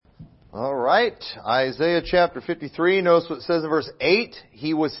All right, Isaiah chapter 53, notice what it says in verse 8.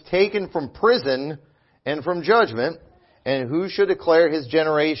 He was taken from prison and from judgment, and who should declare his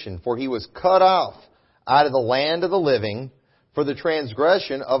generation? For he was cut off out of the land of the living. For the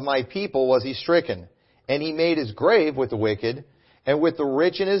transgression of my people was he stricken. And he made his grave with the wicked, and with the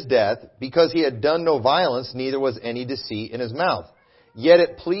rich in his death, because he had done no violence, neither was any deceit in his mouth. Yet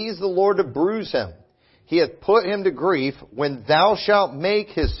it pleased the Lord to bruise him. He hath put him to grief. When thou shalt make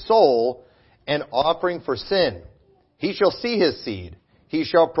his soul an offering for sin, he shall see his seed. He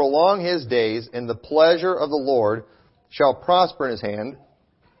shall prolong his days, and the pleasure of the Lord shall prosper in his hand.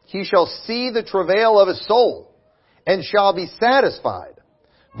 He shall see the travail of his soul, and shall be satisfied.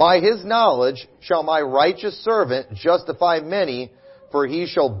 By his knowledge shall my righteous servant justify many, for he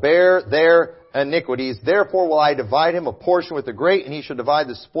shall bear their iniquities. Therefore will I divide him a portion with the great, and he shall divide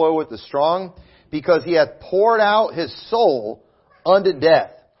the spoil with the strong, because he hath poured out his soul unto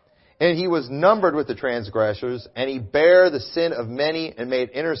death. And he was numbered with the transgressors, and he bare the sin of many, and made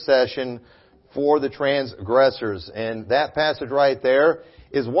intercession for the transgressors. And that passage right there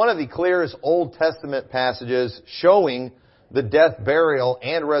is one of the clearest Old Testament passages showing the death, burial,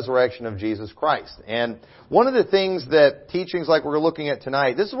 and resurrection of Jesus Christ. And one of the things that teachings like we're looking at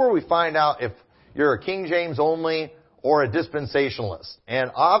tonight, this is where we find out if you're a King James only or a dispensationalist. And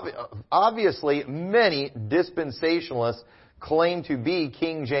obviously, many dispensationalists claim to be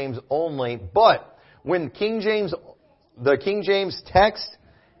King James only, but when the King James text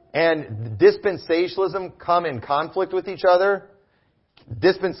and dispensationalism come in conflict with each other,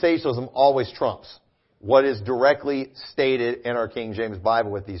 dispensationalism always trumps what is directly stated in our King James Bible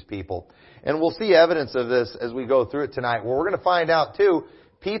with these people. And we'll see evidence of this as we go through it tonight. Well, we're going to find out, too,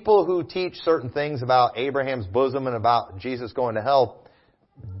 people who teach certain things about Abraham's bosom and about Jesus going to hell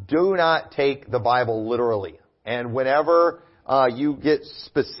do not take the Bible literally. And whenever you get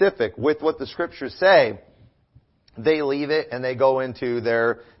specific with what the Scriptures say, they leave it and they go into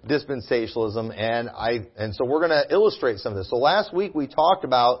their dispensationalism. And so we're going to illustrate some of this. So last week we talked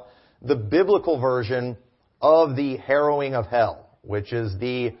about the biblical version of the harrowing of hell, which is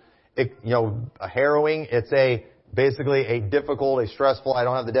a harrowing. It's basically a difficult, a stressful, I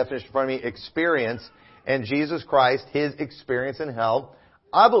don't have the definition in front of me, experience. And Jesus Christ, His experience in hell,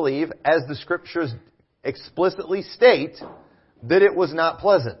 I believe, as the Scriptures explicitly state, that it was not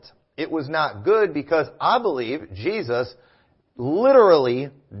pleasant. It was not good, because I believe Jesus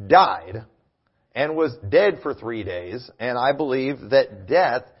literally died and was dead for 3 days. And I believe that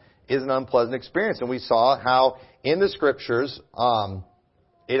death is an unpleasant experience. And we saw how in the Scriptures,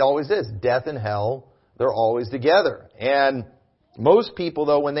 it always is. Death and hell, they're always together. And most people,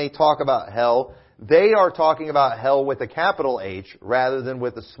 though, when they talk about hell, they are talking about hell with a capital H rather than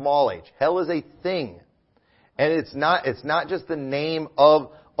with a small h. Hell is a thing. And it's not just the name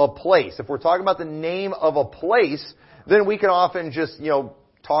of a place. If we're talking about the name of a place, then we can often just,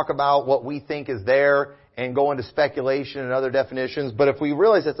 talk about what we think is there and go into speculation and other definitions. But if we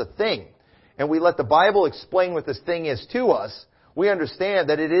realize it's a thing, and we let the Bible explain what this thing is to us, we understand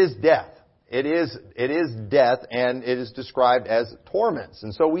that it is death. It is death, and it is described as torments.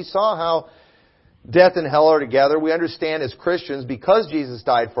 And so we saw how death and hell are together. We understand as Christians, because Jesus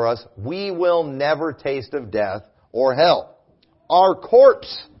died for us, we will never taste of death or hell. Our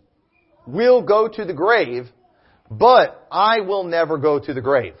corpse will go to the grave, but I will never go to the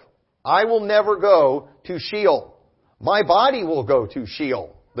grave. I will never go to Sheol. My body will go to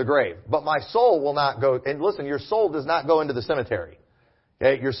Sheol, the grave, but my soul will not go. And listen, your soul does not go into the cemetery.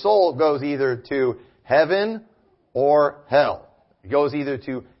 Okay? Your soul goes either to heaven or hell. It goes either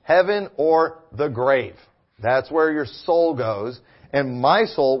to heaven or the grave. That's where your soul goes. And my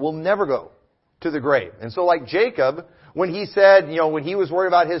soul will never go to the grave. And so like Jacob, when he said, when he was worried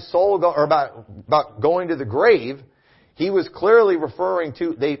about his soul or about going to the grave, he was clearly referring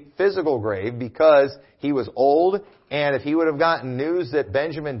to the physical grave, because he was old, and if he would have gotten news that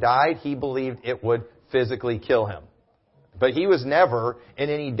Benjamin died, he believed it would physically kill him. But he was never in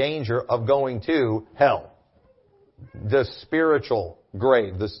any danger of going to hell, the spiritual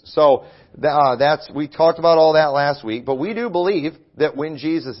grave. We talked about all that last week, but we do believe that when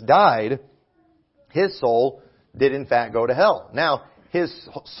Jesus died, His soul did in fact go to hell. Now, His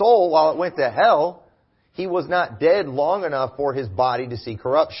soul, while it went to hell, He was not dead long enough for His body to see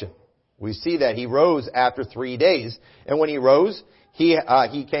corruption. We see that He rose after 3 days. And when He rose, He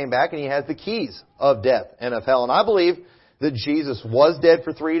came back and He has the keys of death and of hell. And I believe that Jesus was dead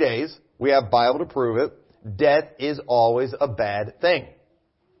for 3 days. We have Bible to prove it. Death is always a bad thing.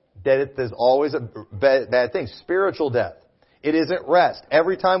 Death is always a bad thing. Spiritual death. It isn't rest.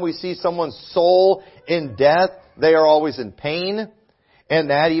 Every time we see someone's soul in death, they are always in pain. And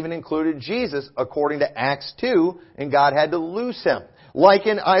that even included Jesus, according to Acts 2, and God had to loose him. Like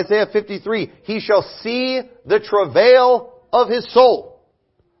in Isaiah 53, he shall see the travail of his soul.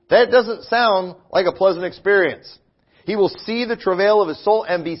 That doesn't sound like a pleasant experience. He will see the travail of his soul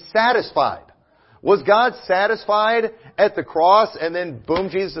and be satisfied. Was God satisfied at the cross and then boom,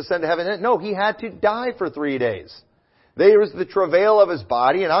 Jesus ascended to heaven? No, he had to die for 3 days. There was the travail of his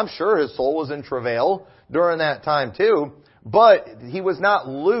body, and I'm sure his soul was in travail during that time too. But he was not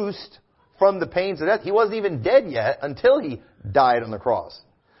loosed from the pains of death. He wasn't even dead yet until he died on the cross.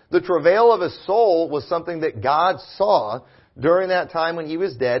 The travail of his soul was something that God saw during that time when he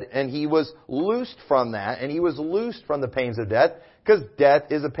was dead, and he was loosed from that, and he was loosed from the pains of death, because death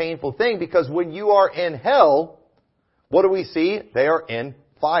is a painful thing, because when you are in hell, what do we see? They are in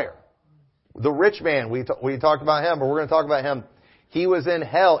fire. The rich man, we talked about him, but we're going to talk about him. He was in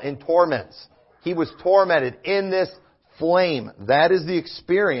hell in torments. He was tormented in this flame. That is the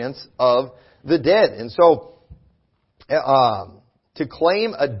experience of the dead. And so, to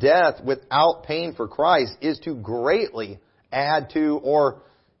claim a death without pain for Christ is to greatly add to or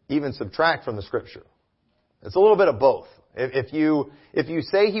even subtract from the Scripture. It's a little bit of both. If you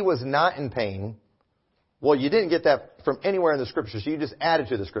say he was not in pain, well, you didn't get that from anywhere in the Scripture, so you just added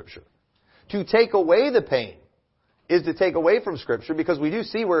to the Scripture. To take away the pain is to take away from Scripture, because we do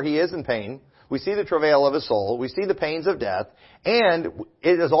see where he is in pain. We see the travail of his soul. We see the pains of death. And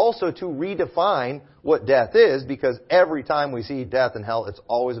it is also to redefine what death is, because every time we see death and hell, it's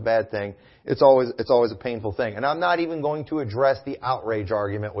always a bad thing. It's always a painful thing. And I'm not even going to address the outrage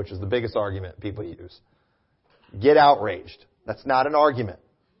argument, which is the biggest argument people use. Get outraged. That's not an argument.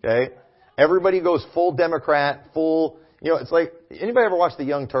 Okay? Everybody goes full Democrat, full, it's like, anybody ever watch the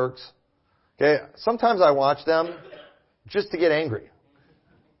Young Turks? Okay? Sometimes I watch them just to get angry.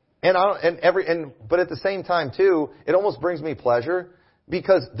 But at the same time too, it almost brings me pleasure,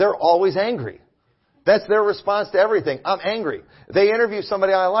 because they're always angry. That's their response to everything. I'm angry. They interview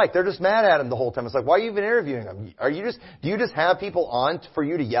somebody I like. They're just mad at him the whole time. It's like, why are you even interviewing them? Do you just have people on for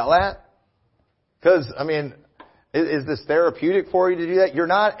you to yell at? Because, is this therapeutic for you to do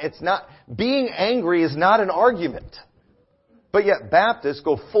that? Being angry is not an argument. But yet Baptists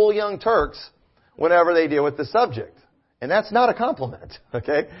go full Young Turks whenever they deal with the subject. And that's not a compliment,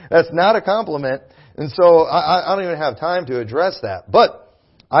 okay? That's not a compliment. And so I don't even have time to address that. But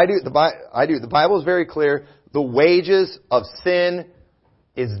I do. The Bible is very clear. The wages of sin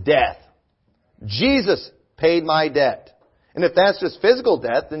is death. Jesus paid my debt. And if that's just physical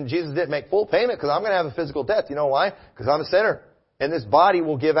death, then Jesus didn't make full payment, because I'm going to have a physical death. You know why? Because I'm a sinner. And this body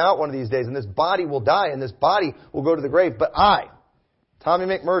will give out one of these days. And this body will die. And this body will go to the grave. But Tommy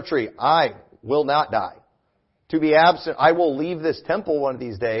McMurtry, I will not die. To be absent, I will leave this temple one of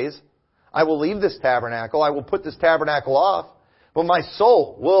these days. I will leave this tabernacle. I will put this tabernacle off. But my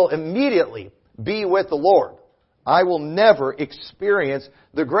soul will immediately be with the Lord. I will never experience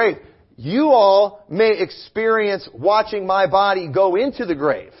the grave. You all may experience watching my body go into the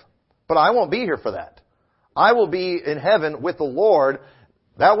grave, but I won't be here for that. I will be in heaven with the Lord.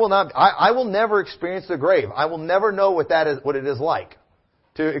 That will not. I will never experience the grave. I will never know what it is like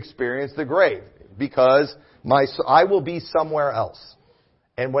to experience the grave, because I will be somewhere else.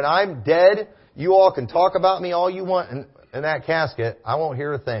 And when I'm dead, you all can talk about me all you want in that casket. I won't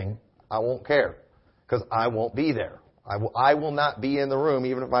hear a thing. I won't care, because I won't be there. I will not be in the room,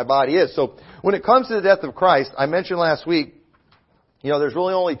 even if my body is. So when it comes to the death of Christ, I mentioned last week, there's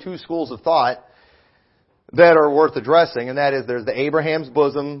really only two schools of thought that are worth addressing, and that is there's the Abraham's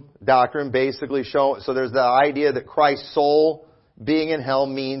bosom doctrine, basically showing. So there's the idea that Christ's soul being in hell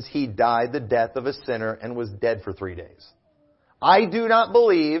means he died the death of a sinner and was dead for 3 days. I do not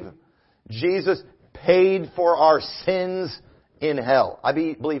believe Jesus paid for our sins in hell. I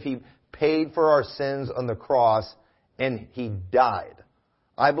believe he paid for our sins on the cross and he died.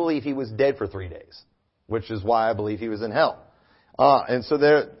 I believe he was dead for 3 days, which is why I believe he was in hell. And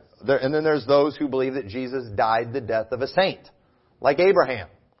then there's those who believe that Jesus died the death of a saint, like Abraham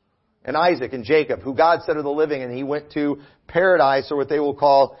and Isaac and Jacob, who God said are the living, and he went to paradise, or what they will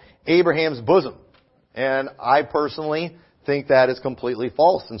call Abraham's bosom. And I personally think that is completely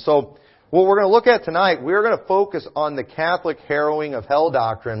false. And so what we're going to look at tonight, we're going to focus on the Catholic harrowing of hell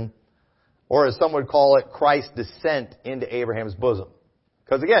doctrine, or as some would call it, Christ's descent into Abraham's bosom.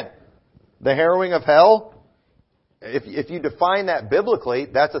 Because again, the harrowing of hell, if you define that biblically,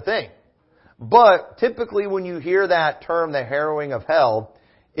 that's a thing. But typically when you hear that term, the harrowing of hell,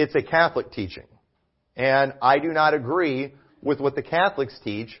 it's a Catholic teaching. And I do not agree with what the Catholics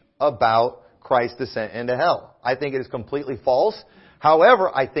teach about Christ's descent into hell. I think it is completely false. However,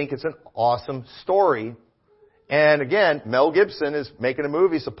 I think it's an awesome story. And again, Mel Gibson is making a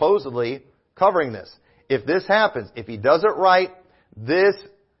movie supposedly covering this. If this happens, if he does it right, this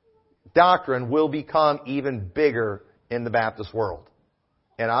doctrine will become even bigger in the Baptist world.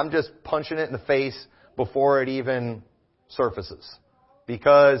 And I'm just punching it in the face before it even surfaces.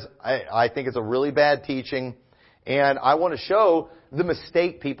 Because I think it's a really bad teaching. And I want to show the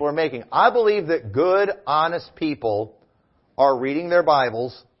mistake people are making. I believe that good, honest people are reading their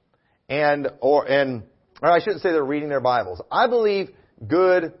Bibles or I shouldn't say they're reading their Bibles. I believe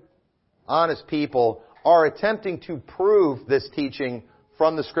good, honest people are attempting to prove this teaching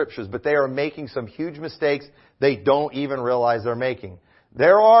from the Scriptures, but they are making some huge mistakes they don't even realize they're making.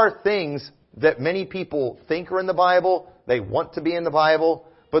 There are things that many people think are in the Bible, they want to be in the Bible,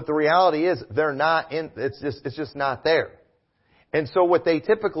 but the reality is they're not in, it's just not there. And so what they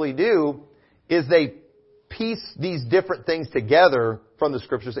typically do is they piece these different things together from the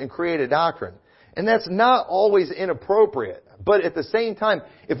Scriptures and create a doctrine. And that's not always inappropriate. But at the same time,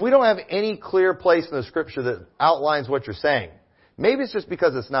 if we don't have any clear place in the Scripture that outlines what you're saying, maybe it's just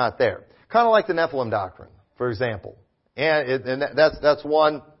because it's not there. Kind of like the Nephilim doctrine, for example. And that's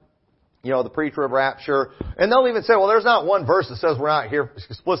one, the pre-trib rapture. And they'll even say, well, there's not one verse that says we're not here,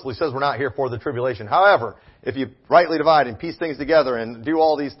 explicitly says we're not here for the tribulation. However, if you rightly divide and piece things together and do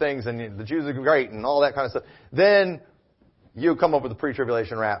all these things and the Jews are great and all that kind of stuff, then you come up with the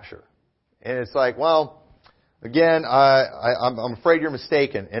pre-tribulation rapture. And it's like, well, again, I'm afraid you're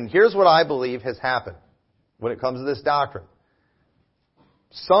mistaken. And here's what I believe has happened when it comes to this doctrine.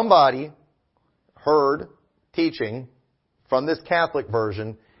 Somebody heard teaching from this Catholic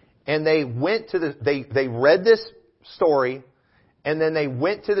version, and they went to they read this story, and then they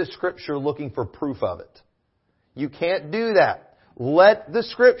went to the Scripture looking for proof of it. You can't do that. Let the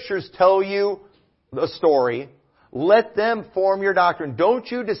Scriptures tell you the story. Let them form your doctrine. Don't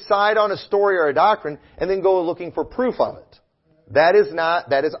you decide on a story or a doctrine and then go looking for proof of it. That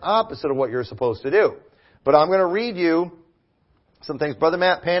is opposite of what you're supposed to do. But I'm going to read you some things. Brother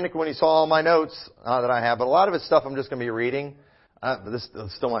Matt panicked when he saw all my notes that I have, but a lot of it's stuff I'm just going to be reading. This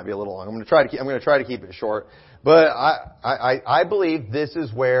still might be a little long. I'm going to try to keep it short. But I believe this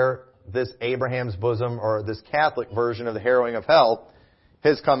is where this Abraham's bosom or this Catholic version of the harrowing of hell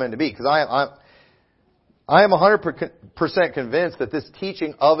has come into being. Because I am 100% convinced that this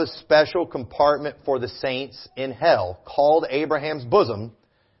teaching of a special compartment for the saints in hell, called Abraham's bosom,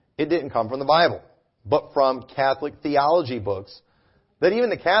 it didn't come from the Bible, but from Catholic theology books that even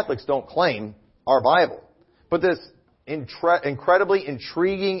the Catholics don't claim are Bible. But this incredibly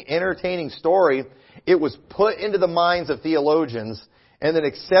intriguing, entertaining story, it was put into the minds of theologians and then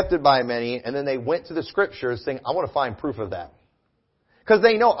accepted by many, and then they went to the Scriptures saying, I want to find proof of that. Because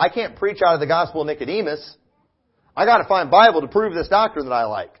they know I can't preach out of the Gospel of Nicodemus. I got to find Bible to prove this doctrine that I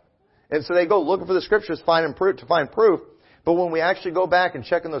like. And so they go looking for the Scriptures to find proof. But when we actually go back and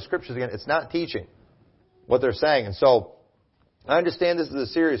check in those Scriptures again, it's not teaching what they're saying. And so I understand this is a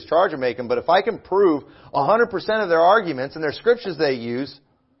serious charge I'm making, but if I can prove 100% of their arguments and their Scriptures they use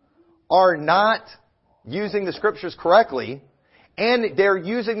are not using the Scriptures correctly, and they're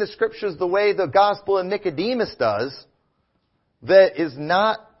using the Scriptures the way the Gospel of Nicodemus does, that is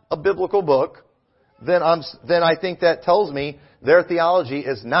not a biblical book, then I think that tells me their theology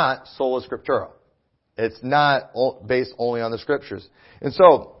is not sola scriptura. It's not based only on the Scriptures. And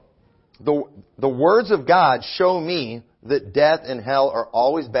so, the words of God show me that death and hell are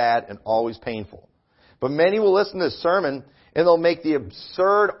always bad and always painful. But many will listen to this sermon and they'll make the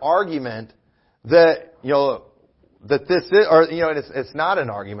absurd argument that, that this is, or, it's not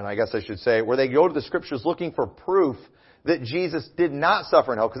an argument, I guess I should say, where they go to the Scriptures looking for proof that Jesus did not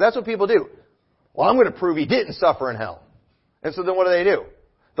suffer in hell. Because that's what people do. Well, I'm going to prove He didn't suffer in hell. And so then what do?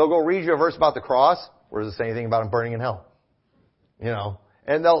 They'll go read you a verse about the cross. Where does it say anything about Him burning in hell?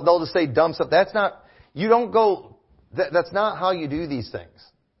 And they'll just say dumb stuff. That's not how you do these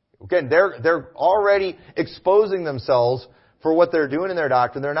things. Again, they're already exposing themselves for what they're doing in their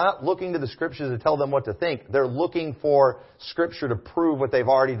doctrine. They're not looking to the Scriptures to tell them what to think. They're looking for Scripture to prove what they've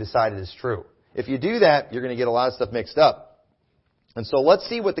already decided is true. If you do that, you're going to get a lot of stuff mixed up. And so let's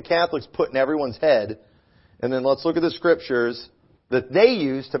see what the Catholics put in everyone's head, and then let's look at the Scriptures that they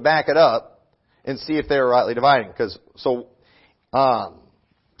use to back it up and see if they're rightly dividing.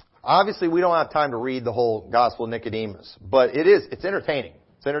 Obviously we don't have time to read the whole Gospel of Nicodemus, but it's entertaining.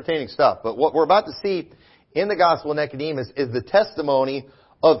 It's entertaining stuff. But what we're about to see in the Gospel of Nicodemus is the testimony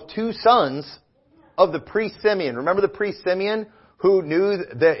of two sons of the priest Simeon. Remember the priest Simeon who knew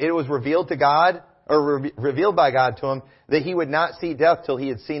that it was revealed to God, or revealed by God to him, that he would not see death till he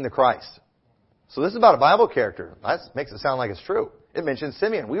had seen the Christ. So this is about a Bible character. That makes it sound like it's true. It mentions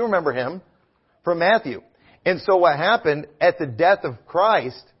Simeon. We remember him from Matthew. And so what happened at the death of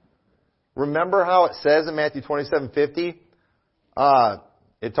Christ, remember how it says in Matthew 27:50,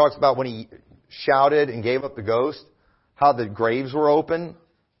 it talks about when He shouted and gave up the ghost, how the graves were open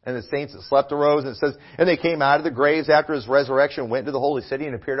and the saints that slept arose. And it says, and they came out of the graves after His resurrection, went to the holy city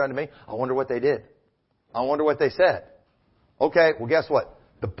and appeared unto me. I wonder what they did. I wonder what they said. Okay, well guess what?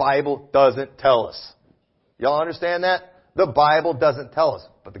 The Bible doesn't tell us. Y'all understand that? The Bible doesn't tell us,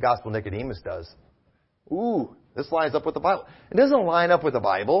 but the Gospel of Nicodemus does. Ooh, this lines up with the Bible. It doesn't line up with the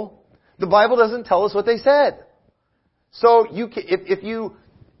Bible. The Bible doesn't tell us what they said. So if you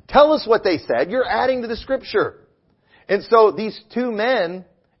tell us what they said, you're adding to the Scripture. And so these two men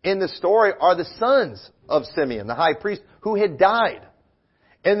in the story are the sons of Simeon, the high priest, who had died.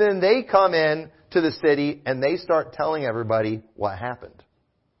 And then they come in to the city and they start telling everybody what happened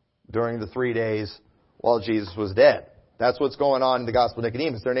during the 3 days while Jesus was dead. That's what's going on in the Gospel of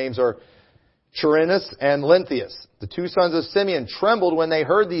Nicodemus. Their names are Chirinus and Lenthius. The two sons of Simeon trembled when they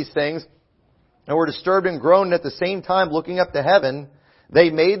heard these things and were disturbed and groaned. At the same time, looking up to heaven, they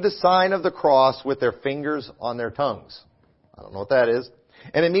made the sign of the cross with their fingers on their tongues. I don't know what that is.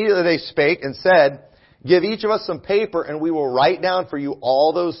 And immediately they spake and said, give each of us some paper and we will write down for you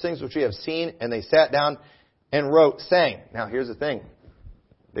all those things which we have seen. And they sat down and wrote, saying, now here's the thing.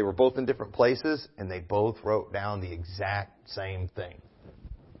 They were both in different places and they both wrote down the exact same thing.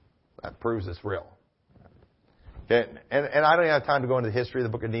 That proves it's real. Okay. And I don't even have time to go into the history of the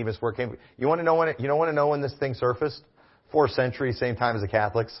book of Nicodemus where it came. You want to know when this thing surfaced? 4th century, same time as the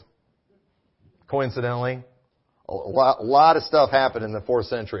Catholics. Coincidentally. A lot of stuff happened in the 4th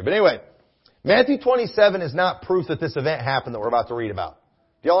century. But anyway, Matthew 27 is not proof that this event happened that we're about to read about.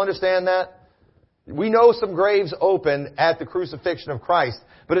 Do y'all understand that? We know some graves opened at the crucifixion of Christ,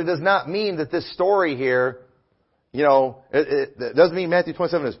 but it does not mean that this story here, it doesn't mean Matthew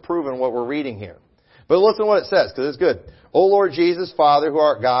 27 has proven what we're reading here. But listen to what it says, because it's good. O Lord Jesus, Father, who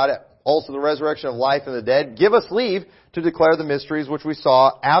art God, also the resurrection of life and the dead, give us leave to declare the mysteries which we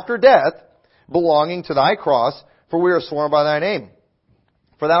saw after death, belonging to thy cross, for we are sworn by thy name.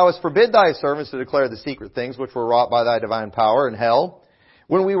 For thou hast forbid thy servants to declare the secret things which were wrought by thy divine power in hell,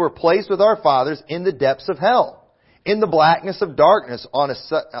 when we were placed with our fathers in the depths of hell. In the blackness of darkness, on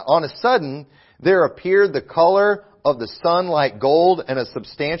a sudden, there appeared the color of the sun like gold and a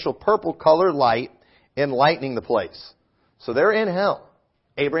substantial purple colored light enlightening the place. So they're in hell,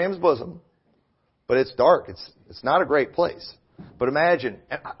 Abraham's bosom, but it's dark. It's not a great place. But imagine,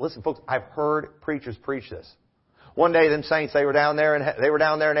 and listen folks, I've heard preachers preach this. One day, them saints, they were down there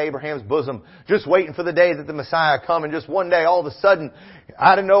in Abraham's bosom, just waiting for the day that the Messiah come. And just one day, all of a sudden,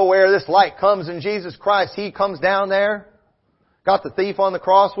 out of nowhere, this light comes, and Jesus Christ, He comes down there, got the thief on the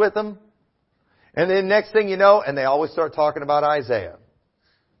cross with him. And then next thing you know, and they always start talking about Isaiah.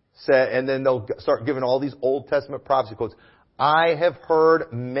 And then they'll start giving all these Old Testament prophecy quotes. I have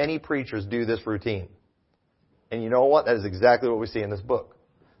heard many preachers do this routine. And you know what? That is exactly what we see in this book.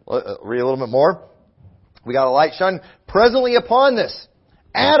 Read a little bit more. We got a light shine presently upon this.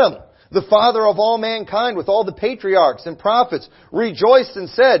 Adam, the father of all mankind, with all the patriarchs and prophets, rejoiced and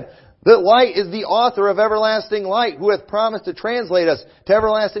said that light is the author of everlasting light, who hath promised to translate us to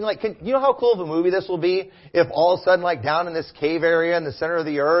everlasting light. You know how cool of a movie this will be if all of a sudden, like down in this cave area in the center of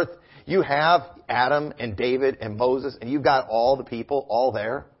the earth, you have Adam and David and Moses, and you've got all the people all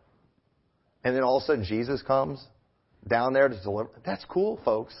there. And then all of a sudden Jesus comes down there to deliver. That's cool,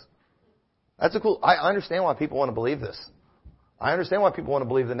 folks. That's I understand why people want to believe this. I understand why people want to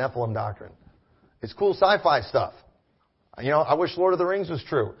believe the Nephilim doctrine. It's cool sci-fi stuff. I wish Lord of the Rings was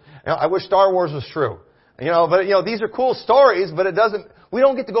true. I wish Star Wars was true. But these are cool stories, but we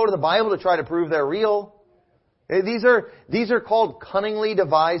don't get to go to the Bible to try to prove they're real. These are called cunningly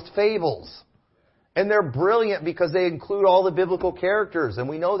devised fables. And they're brilliant because they include all the biblical characters, and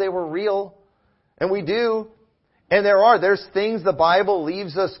we know they were real. And we do. And there's things the Bible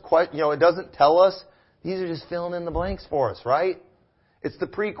leaves us it doesn't tell us. These are just filling in the blanks for us, right? It's the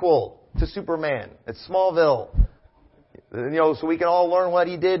prequel to Superman. It's Smallville. So we can all learn what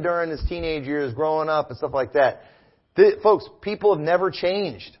he did during his teenage years growing up and stuff like that. Folks, people have never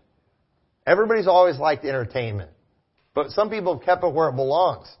changed. Everybody's always liked entertainment. But some people have kept it where it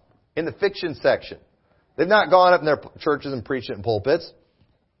belongs, in the fiction section. They've not gone up in their churches and preached it in pulpits.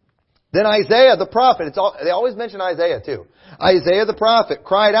 Then Isaiah the prophet, they always mention Isaiah too. Isaiah the prophet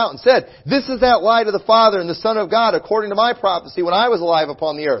cried out and said, this is that light of the Father and the Son of God, according to my prophecy when I was alive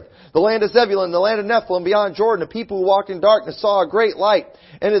upon the earth. The land of Zebulun, the land of Nephilim, beyond Jordan, the people who walked in darkness saw a great light.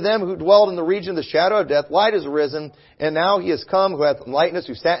 And to them who dwelled in the region of the shadow of death, light is arisen. And now He has come who hath enlightened us,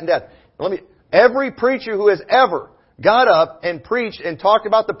 who sat in death. Every preacher who has ever got up and preached and talked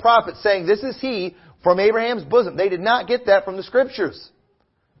about the prophet saying, this is He, from Abraham's bosom. They did not get that from the Scriptures.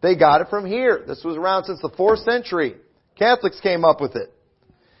 They got it from here. This was around since the 4th century. Catholics came up with it.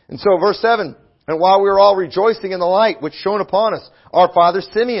 And so verse 7, and while we were all rejoicing in the light which shone upon us, our father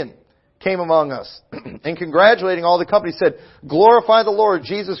Simeon came among us, and congratulating all the company said, glorify the Lord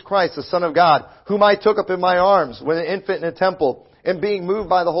Jesus Christ, the Son of God, whom I took up in my arms when an infant in a temple, and being moved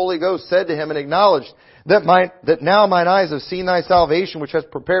by the Holy Ghost said to him and acknowledged that now mine eyes have seen thy salvation, which hast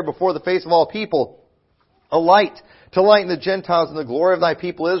prepared before the face of all people, a light to lighten the Gentiles and the glory of thy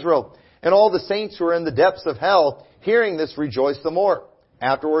people Israel. And all the saints who are in the depths of hell, hearing this, rejoiced the more.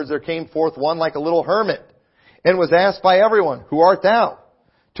 Afterwards there came forth one like a little hermit, and was asked by everyone, who art thou?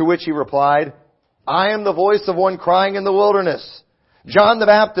 To which he replied, I am the voice of one crying in the wilderness, John the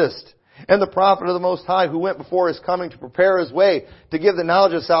Baptist, and the prophet of the Most High, who went before his coming to prepare his way, to give the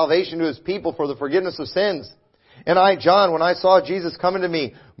knowledge of salvation to his people for the forgiveness of sins. And I, John, when I saw Jesus coming to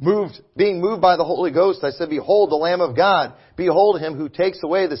me, being moved by the Holy Ghost, I said, behold, the Lamb of God, behold him who takes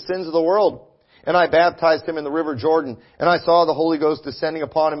away the sins of the world. And I baptized him in the river Jordan, and I saw the Holy Ghost descending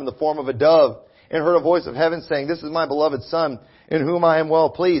upon him in the form of a dove, and heard a voice of heaven saying, this is my beloved Son, in whom I am well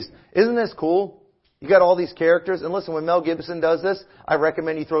pleased. Isn't this cool? You got all these characters. And listen, when Mel Gibson does this, I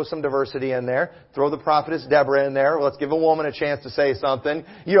recommend you throw some diversity in there. Throw the prophetess Deborah in there. Let's give a woman a chance to say something.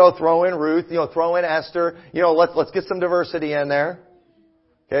 Throw in Ruth. Throw in Esther. Let's get some diversity in there.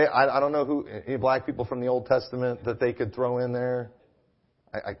 Okay, I don't know any black people from the Old Testament that they could throw in there.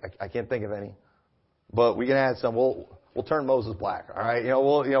 I can't think of any. But we can add some. We'll turn Moses black. All right.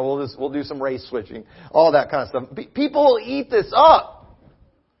 We'll do some race switching. All that kind of stuff. People will eat this up.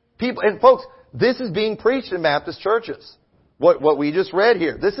 And folks, this is being preached in Baptist churches. What we just read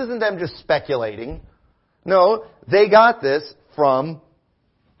here. This isn't them just speculating. No, they got this from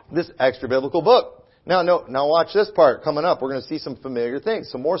this extra biblical book. Now watch this part coming up. We're going to see some familiar things.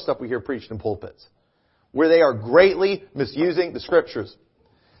 Some more stuff we hear preached in pulpits. Where they are greatly misusing the Scriptures.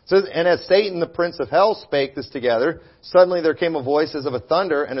 It says, and as Satan, the prince of hell, spake this together, suddenly there came a voice as of a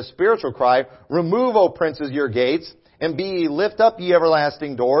thunder and a spiritual cry, remove, O princes, your gates, and be ye, lift up ye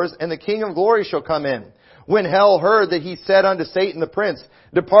everlasting doors, and the King of glory shall come in. When hell heard that, he said unto Satan the prince,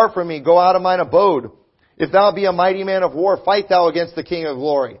 depart from me, go out of mine abode. If thou be a mighty man of war, fight thou against the King of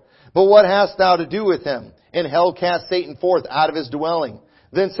glory. But what hast thou to do with him? And hell cast Satan forth out of his dwelling.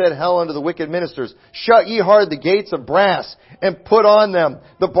 Then said hell unto the wicked ministers, shut ye hard the gates of brass, and put on them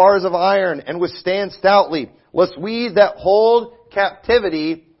the bars of iron, and withstand stoutly, lest we that hold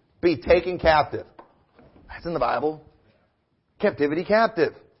captivity be taken captive. That's in the Bible. Captivity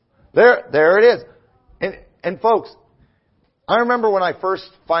captive. There it is. And folks, I remember when I first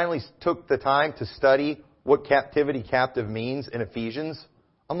finally took the time to study what captivity captive means in Ephesians.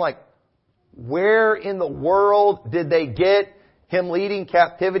 I'm like, where in the world did they get him leading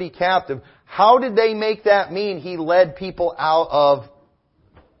captivity captive? How did they make that mean he led people out of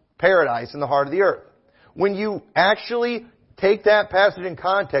paradise in the heart of the earth? When you actually take that passage in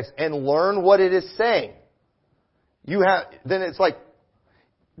context and learn what it is saying, then it's like,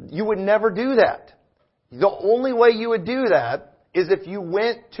 you would never do that. The only way you would do that is if you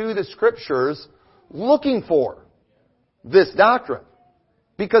went to the Scriptures looking for this doctrine.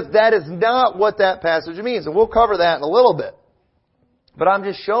 Because that is not what that passage means. And we'll cover that in a little bit. But I'm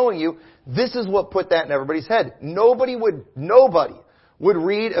just showing you, this is what put that in everybody's head. Nobody would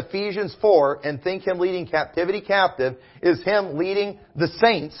read Ephesians 4 and think him leading captivity captive is him leading the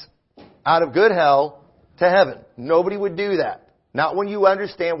saints out of good hell to heaven. Nobody would do that. Not when you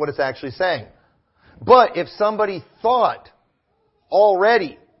understand what it's actually saying. But if somebody thought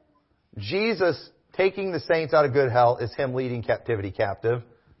already Jesus taking the saints out of good hell is him leading captivity captive,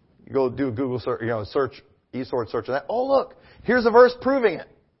 you go do a Google search, eSword search on that. Oh, look, here's a verse proving it.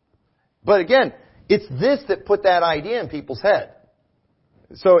 But again, it's this that put that idea in people's head.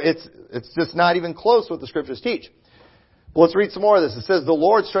 So it's just not even close to what the Scriptures teach. But let's read some more of this. It says, the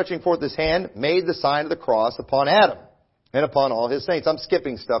Lord stretching forth his hand made the sign of the cross upon Adam and upon all his saints. I'm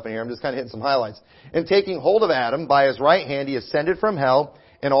skipping stuff in here. I'm just kind of hitting some highlights. And taking hold of Adam by his right hand, he ascended from hell,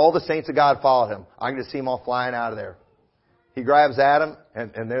 and all the saints of God followed him. I can just see them all flying out of there. He grabs Adam,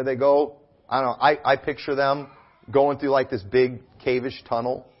 and there they go. I don't know. I picture them going through like this big cave-ish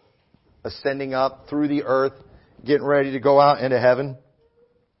tunnel, ascending up through the earth, getting ready to go out into heaven.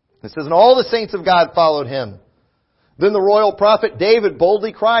 It says, and all the saints of God followed him. Then the royal prophet David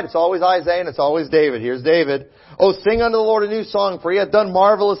boldly cried. It's always Isaiah and it's always David. Here's David. Oh, sing unto the Lord a new song, for he hath done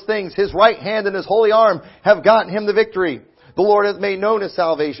marvelous things. His right hand and his holy arm have gotten him the victory. The Lord hath made known his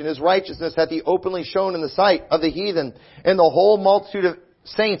salvation. His righteousness hath he openly shown in the sight of the heathen. And the whole multitude of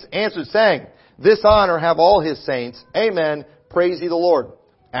saints answered, saying, this honor have all his saints. Amen. Praise ye the Lord.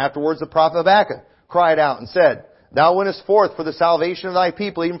 Afterwards the prophet Habakkuk cried out and said, Thou wentest forth for the salvation of thy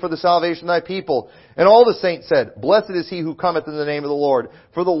people, even for the salvation of thy people. And all the saints said, Blessed is he who cometh in the name of the Lord.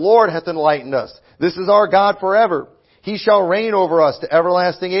 For the Lord hath enlightened us. This is our God forever. He shall reign over us to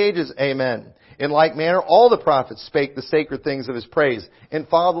everlasting ages. Amen. In like manner, all the prophets spake the sacred things of his praise and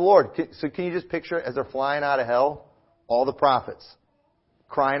followed the Lord. So can you just picture it as they're flying out of hell? All the prophets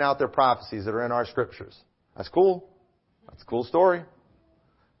crying out their prophecies that are in our scriptures. That's cool. That's a cool story.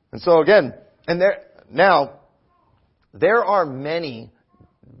 And so again, there are many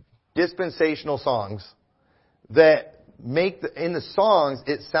dispensational songs that in the songs,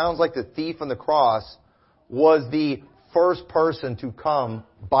 it sounds like the thief on the cross was the first person to come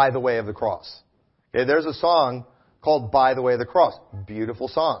by the way of the cross. Okay, there's a song called By the Way of the Cross. Beautiful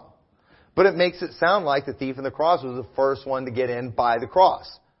song. But it makes it sound like the thief on the cross was the first one to get in by the cross.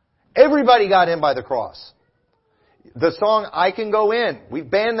 Everybody got in by the cross. The song, I Can Go In, we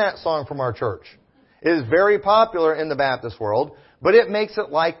banned that song from our church. It is very popular in the Baptist world, but it makes it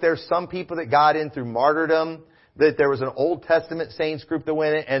like there's some people that got in through martyrdom, that there was an Old Testament saints group that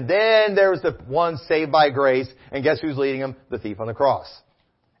went in, and then there was the one saved by grace, and guess who's leading them? The thief on the cross.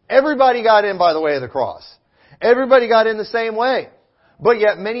 Everybody got in by the way of the cross. Everybody got in the same way. But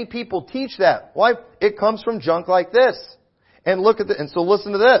yet many people teach that. Why? It comes from junk like this. And so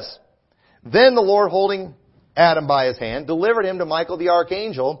listen to this. Then the Lord, holding Adam by his hand, delivered him to Michael the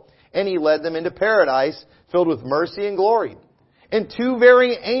archangel, and he led them into paradise, filled with mercy and glory. And two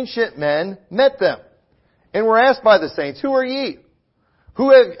very ancient men met them, and were asked by the saints, Who are ye?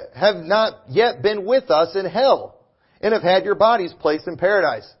 Who have not yet been with us in hell, and have had your bodies placed in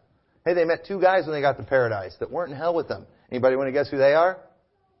paradise? Hey, they met two guys when they got to paradise that weren't in hell with them. Anybody want to guess who they are?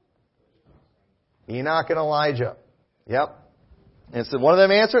 Enoch and Elijah. Yep. And so one of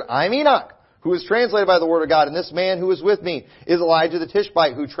them answered, I'm Enoch, who was translated by the word of God. And this man who was with me is Elijah the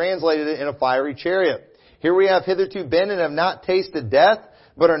Tishbite, who translated it in a fiery chariot. Here we have hitherto been and have not tasted death,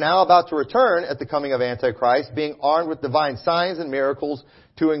 but are now about to return at the coming of Antichrist, being armed with divine signs and miracles,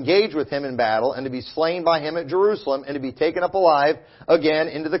 to engage with him in battle, and to be slain by him at Jerusalem, and to be taken up alive again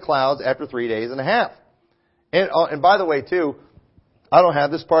into the clouds after 3 days and a half. And by the way, too, I don't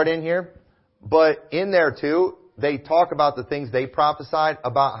have this part in here, but in there, too, they talk about the things they prophesied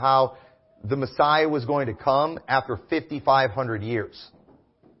about how the Messiah was going to come after 5,500 years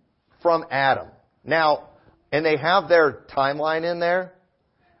from Adam. Now, and they have their timeline in there,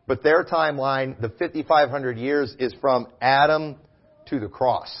 but their timeline, the 5,500 years, is from Adam to the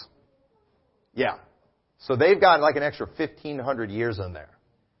cross. Yeah. So they've got like an extra 1,500 years in there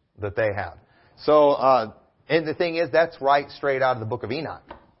that they have. So, and the thing is, that's right straight out of the book of Enoch.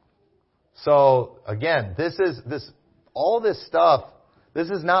 So, again, all this stuff, this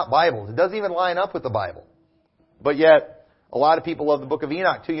is not Bible. It doesn't even line up with the Bible. But yet, a lot of people love the book of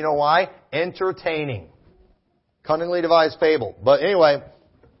Enoch too. You know why? Entertaining. Cunningly devised fable. But anyway,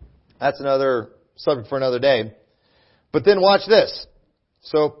 that's another subject for another day. But then watch this.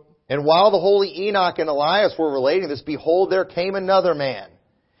 So, and while the holy Enoch and Elias were relating this, behold, there came another man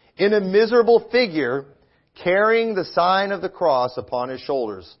in a miserable figure, carrying the sign of the cross upon his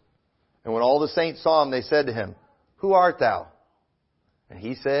shoulders. And when all the saints saw him, they said to him, Who art thou? And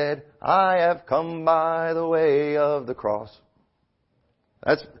he said, I have come by the way of the cross.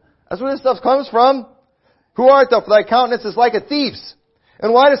 That's where this stuff comes from. Who art thou? For thy countenance is like a thief's.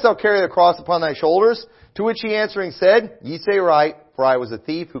 And why dost thou carry the cross upon thy shoulders? To which he answering said, Ye say right, for I was a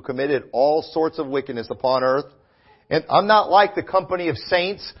thief who committed all sorts of wickedness upon earth. And I'm not like the company of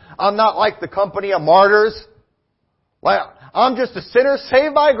saints. I'm not like the company of martyrs. I'm just a sinner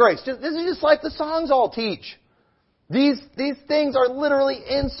saved by grace. This is just like the songs all teach. These things are literally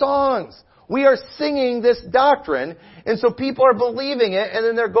in songs. We are singing this doctrine, and so people are believing it, and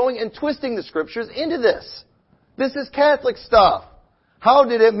then they're going and twisting the Scriptures into this. This is Catholic stuff. How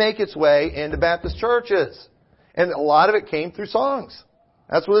did it make its way into Baptist churches? And a lot of it came through songs.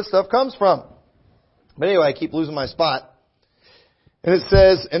 That's where this stuff comes from. But anyway, I keep losing my spot. And it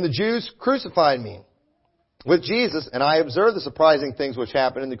says, And the Jews crucified me with Jesus, and I observed the surprising things which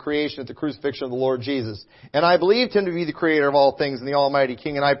happened in the creation at the crucifixion of the Lord Jesus. And I believed him to be the creator of all things and the Almighty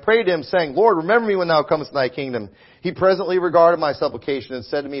King. And I prayed to him, saying, Lord, remember me when thou comest in thy kingdom. He presently regarded my supplication and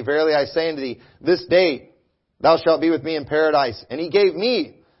said to me, Verily I say unto thee, this day thou shalt be with me in paradise. And he gave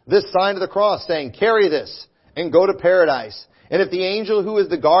me this sign of the cross, saying, Carry this, and go to paradise. And if the angel who is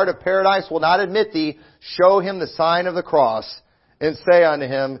the guard of paradise will not admit thee, show him the sign of the cross, and say unto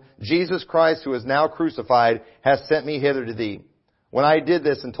him, Jesus Christ, who is now crucified, hath sent me hither to thee. When I did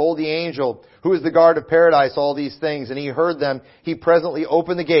this and told the angel, who is the guard of paradise, all these things, and he heard them, he presently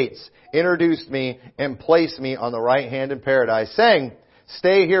opened the gates, introduced me, and placed me on the right hand in paradise, saying,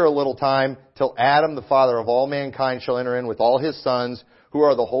 Stay here a little time till Adam, the father of all mankind, shall enter in with all his sons, who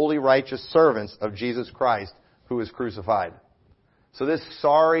are the holy, righteous servants of Jesus Christ, who is crucified. So this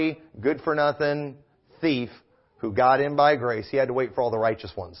sorry, good-for-nothing thief who got in by grace, he had to wait for all the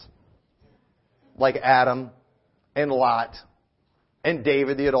righteous ones. Like Adam and Lot and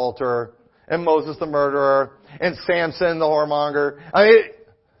David the adulterer and Moses the murderer and Samson the whoremonger. I mean,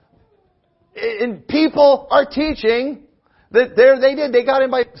 and people are teaching that they got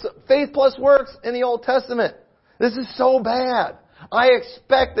in by faith plus works in the Old Testament. This is so bad. I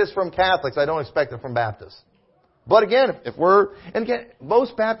expect this from Catholics. I don't expect it from Baptists. But again,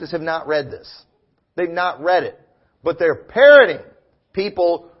 most Baptists have not read this. They've not read it. But they're parroting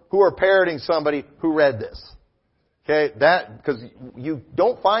people who are parroting somebody who read this. Okay, because you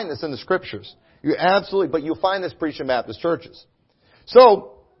don't find this in the Scriptures. But you'll find this preached in Baptist churches.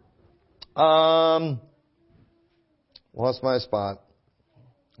 So, lost my spot.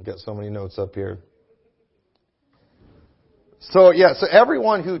 I've got so many notes up here. So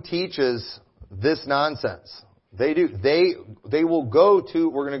everyone who teaches this nonsense, they will go to,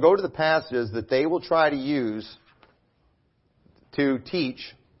 we're going to go to the passages that they will try to use to teach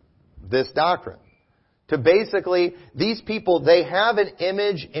this doctrine. To basically, these people, they have an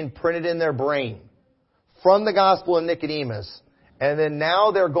image imprinted in their brain from the Gospel of Nicodemus, and then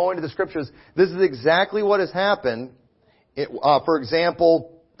now they're going to the Scriptures. This is exactly what has happened. For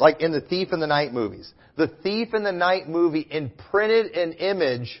example, like in the Thief in the Night movies. The Thief in the Night movie imprinted an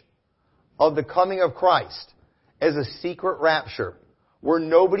image of the coming of Christ as a secret rapture where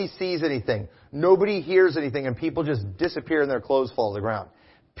nobody sees anything, nobody hears anything, and people just disappear and their clothes fall to the ground.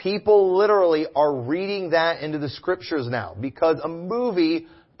 People literally are reading that into the Scriptures now because a movie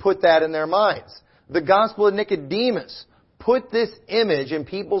put that in their minds. The Gospel of Nicodemus put this image in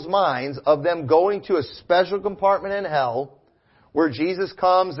people's minds of them going to a special compartment in hell where Jesus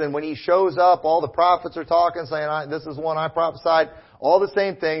comes, and when He shows up, all the prophets are talking, saying, this is one I prophesied. All the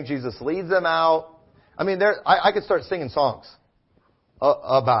same thing. Jesus leads them out. I mean, I could start singing songs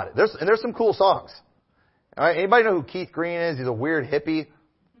about it. There's some cool songs. All right, anybody know who Keith Green is? He's a weird hippie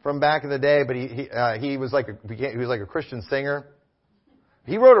from back in the day, but he was like a Christian singer.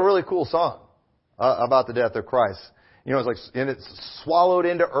 He wrote a really cool song about the death of Christ. You know, it's like, and it's swallowed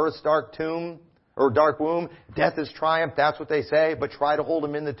into earth's dark tomb, or dark womb. Death is triumph, that's what they say, but try to hold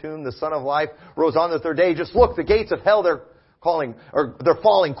Him in the tomb. The Son of Life rose on the third day. Just look, the gates of hell, they're falling,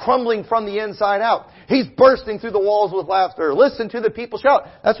 crumbling from the inside out. He's bursting through the walls with laughter. Listen to the people shout.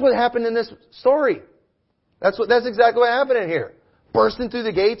 That's what happened in this story. That's exactly what happened in here. Bursting through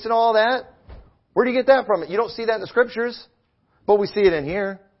the gates and all that. Where do you get that from? You don't see that in the Scriptures, but we see it in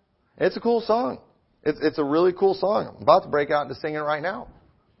here. It's a cool song. It's a really cool song. I'm about to break out into singing right now.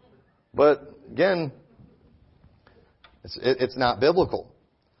 But again, it's not biblical.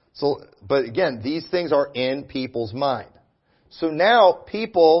 So, but again, these things are in people's mind. So now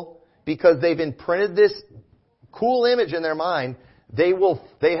people, because they've imprinted this cool image in their mind, they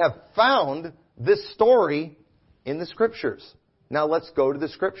have found this story in the Scriptures. Now let's go to the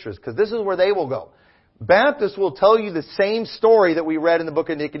Scriptures, because this is where they will go. Baptists will tell you the same story that we read in the book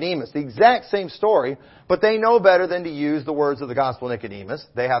of Nicodemus, the exact same story, but they know better than to use the words of the Gospel of Nicodemus.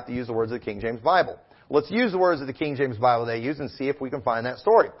 They have to use the words of the King James Bible. Let's use the words of the King James Bible they use and see if we can find that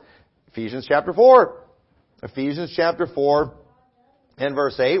story. Ephesians chapter 4. Ephesians chapter 4 and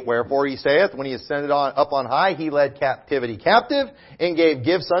verse 8, wherefore He saith, when He ascended up on high, He led captivity captive and gave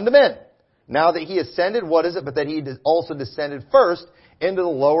gifts unto men. Now that He ascended, what is it but that He also descended first into the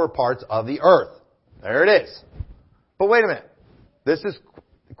lower parts of the earth? There it is. But wait a minute. This is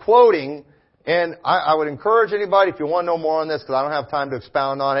quoting, and I would encourage anybody, if you want to know more on this, because I don't have time to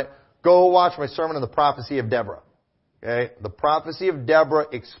expound on it, go watch my sermon on the prophecy of Deborah. Okay? The prophecy of Deborah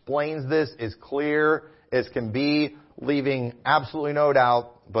explains this as clear as can be, leaving absolutely no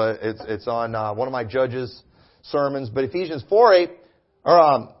doubt, but it's on one of my judges' sermons. But Ephesians 4:8,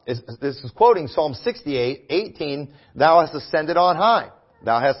 this is quoting Psalm 68:18, thou hast ascended on high.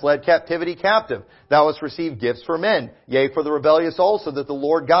 Thou hast led captivity captive. Thou hast received gifts for men, yea, for the rebellious also, that the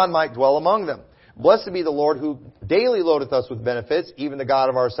Lord God might dwell among them. Blessed be the Lord who daily loadeth us with benefits, even the God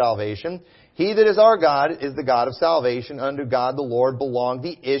of our salvation. He that is our God is the God of salvation. Unto God the Lord belong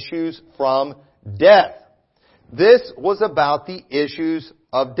the issues from death. This was about the issues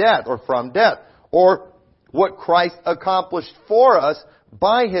of death, or from death, or what Christ accomplished for us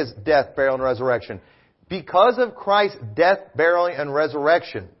by His death, burial, and resurrection. Because of Christ's death, burial, and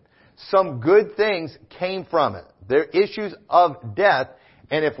resurrection, some good things came from it. They're issues of death.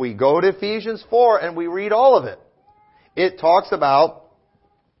 And if we go to Ephesians 4 and we read all of it, it talks about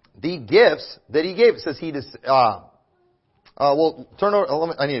the gifts that He gave. It says Turn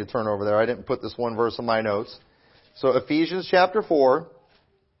over. I need to turn over there. I didn't put this one verse in my notes. So Ephesians chapter 4,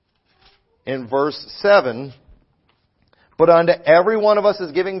 in verse 7, but unto every one of us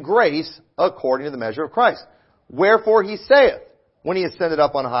is given grace according to the measure of Christ. Wherefore he saith, when he ascended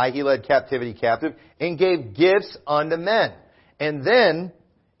up on high, he led captivity captive and gave gifts unto men. And then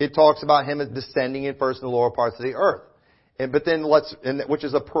it talks about him as descending in first in the lower parts of the earth. Which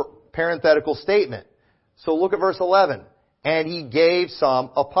is a parenthetical statement. So look at verse 11. And he gave some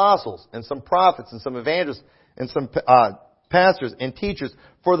apostles and some prophets and some evangelists and some pastors and teachers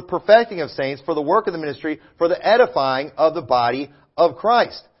for the perfecting of saints, for the work of the ministry, for the edifying of the body of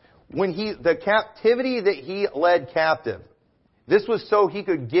Christ. The captivity that he led captive, this was so he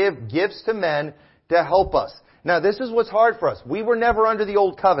could give gifts to men to help us. Now this is what's hard for us. We were never under the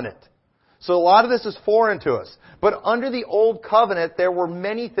old covenant. So a lot of this is foreign to us. But under the old covenant, there were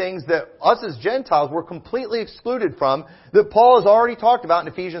many things that us as Gentiles were completely excluded from that Paul has already talked about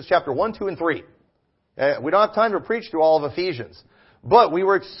in Ephesians chapter 1, 2, and 3. We don't have time to preach through all of Ephesians. But we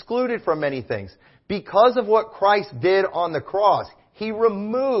were excluded from many things. Because of what Christ did on the cross, He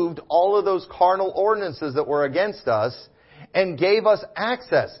removed all of those carnal ordinances that were against us and gave us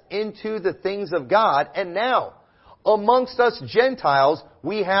access into the things of God. And now, amongst us Gentiles,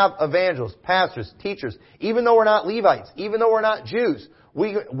 we have evangelists, pastors, teachers. Even though we're not Levites, even though we're not Jews,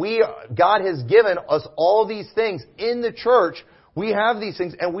 God has given us all these things in the church. We have these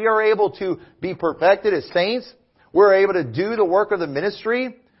things and we are able to be perfected as saints. We're able to do the work of the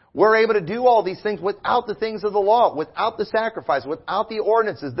ministry. We're able to do all these things without the things of the law, without the sacrifice, without the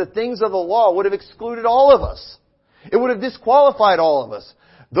ordinances. The things of the law would have excluded all of us. It would have disqualified all of us.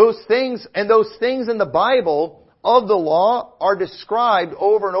 Those things in the Bible of the law are described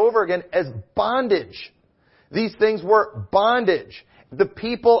over and over again as bondage. These things were bondage. The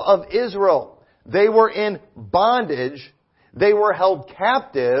people of Israel, they were in bondage. They were held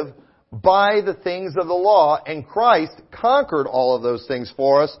captive by the things of the law, and Christ conquered all of those things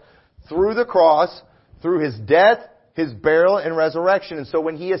for us through the cross, through His death, His burial, and resurrection. And so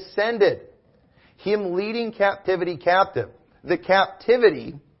when He ascended, Him leading captivity captive, the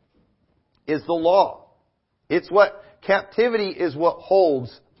captivity is the law. Captivity is what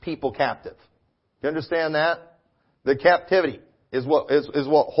holds people captive. You understand that? The captivity is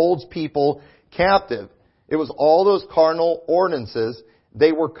what holds people captive. It was all those carnal ordinances.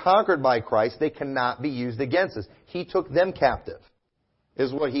 They were conquered by Christ. They cannot be used against us. He took them captive,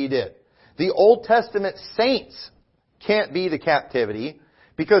 is what He did. The Old Testament saints can't be the captivity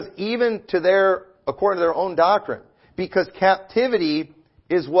because according to their own doctrine, because captivity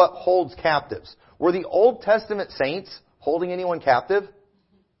is what holds captives. Were the Old Testament saints holding anyone captive?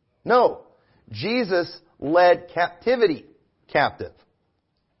 No. Jesus led captivity captive.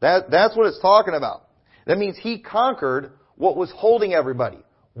 That's what it's talking about. That means He conquered what was holding everybody.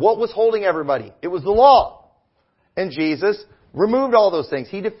 What was holding everybody? It was the law. And Jesus removed all those things.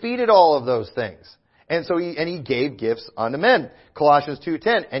 He defeated all of those things. And so He gave gifts unto men. Colossians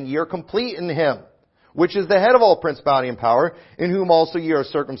 2:10, and ye are complete in Him, which is the head of all principality and power, in whom also ye are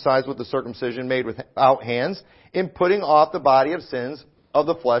circumcised with the circumcision made without hands, in putting off the body of sins of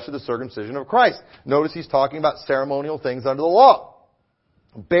the flesh of the circumcision of Christ. Notice He's talking about ceremonial things under the law.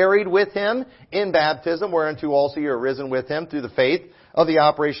 Buried with Him in baptism, whereunto also you are risen with Him through the faith of the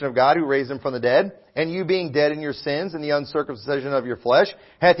operation of God who raised Him from the dead. And you being dead in your sins and the uncircumcision of your flesh,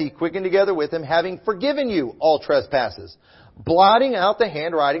 hath He quickened together with Him, having forgiven you all trespasses, blotting out the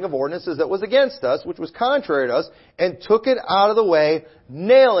handwriting of ordinances that was against us, which was contrary to us, and took it out of the way,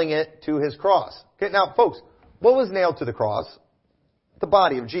 nailing it to His cross. Okay, now folks, what was nailed to the cross? The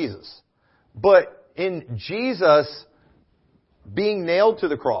body of Jesus. But in Jesus being nailed to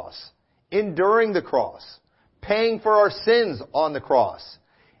the cross, enduring the cross, paying for our sins on the cross,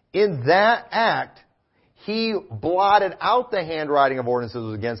 in that act, He blotted out the handwriting of ordinances that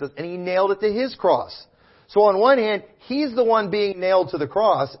was against us, and He nailed it to His cross. So on one hand, He's the one being nailed to the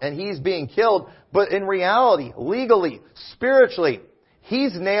cross, and He's being killed, but in reality, legally, spiritually,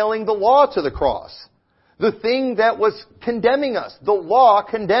 He's nailing the law to the cross. The thing that was condemning us, the law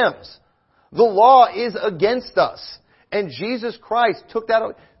condemns. The law is against us. And Jesus Christ took that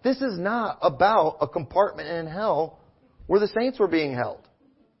away. This is not about a compartment in hell where the saints were being held.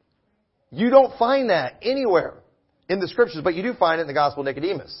 You don't find that anywhere in the Scriptures, but you do find it in the Gospel of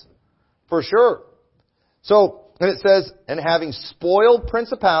Nicodemus. For sure. So, and it says, and having spoiled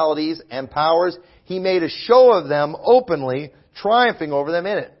principalities and powers, He made a show of them openly, triumphing over them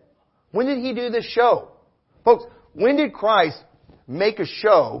in it. When did He do this show? Folks, when did Christ make a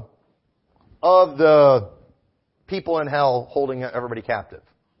show of the people in hell holding everybody captive?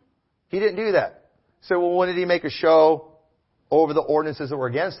 He didn't do that. So, well, when did He make a show over the ordinances that were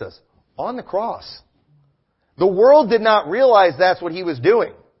against us? On the cross. The world did not realize that's what He was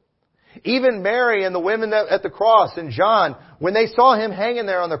doing. Even Mary and the women at the cross and John, when they saw Him hanging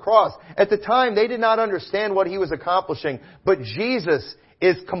there on the cross, at the time they did not understand what He was accomplishing. But Jesus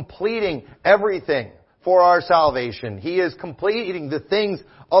is completing everything for our salvation. He is completing the things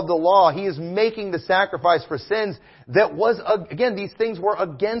of the law. He is making the sacrifice for sins that was, again, these things were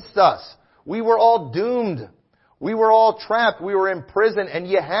against us. We were all doomed. We were all trapped. We were in prison. And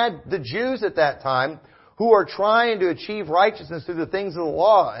you had the Jews at that time who are trying to achieve righteousness through the things of the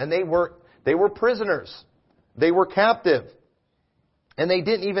law. And they were prisoners. They were captive. And they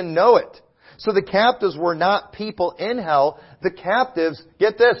didn't even know it. So the captives were not people in hell. The captives,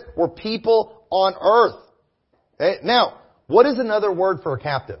 get this, were people on earth. Okay? Now, what is another word for a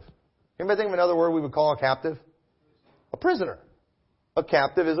captive? Anybody think of another word we would call a captive? A prisoner. A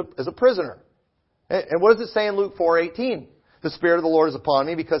captive is a prisoner. And what does it say in Luke 4:18? The Spirit of the Lord is upon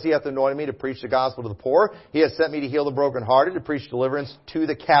me because He hath anointed me to preach the gospel to the poor. He has sent me to heal the brokenhearted, to preach deliverance to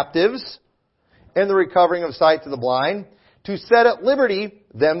the captives, and the recovering of sight to the blind, to set at liberty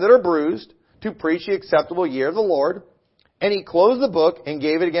them that are bruised, to preach the acceptable year of the Lord. And He closed the book and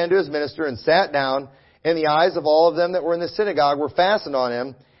gave it again to His minister and sat down. And the eyes of all of them that were in the synagogue were fastened on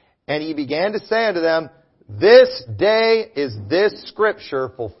Him. And He began to say unto them, This day is this scripture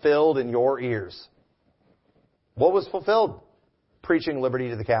fulfilled in your ears. What was fulfilled? Preaching liberty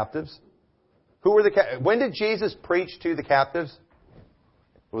to the captives. When did Jesus preach to the captives?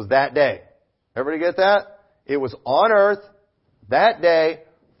 It was that day. Everybody get that? It was on earth, that day,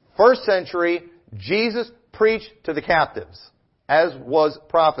 first century, Jesus preached to the captives, as was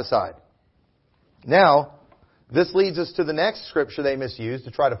prophesied. Now, this leads us to the next scripture they misused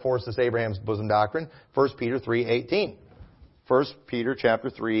to try to force this Abraham's bosom doctrine, 1 Peter 3:18. 1 Peter chapter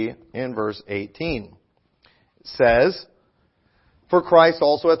 3 and verse 18. It says, For Christ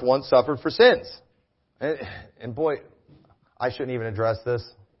also hath once suffered for sins. And boy, I shouldn't even address this.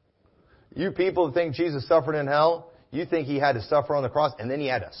 You people that think Jesus suffered in hell, you think He had to suffer on the cross and then He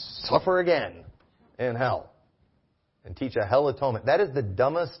had to suffer again in hell and teach a hell atonement. That is the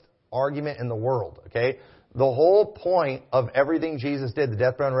dumbest argument in the world, okay? The whole point of everything Jesus did, the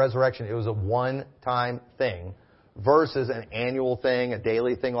death, burial, and resurrection, it was a one-time thing versus an annual thing, a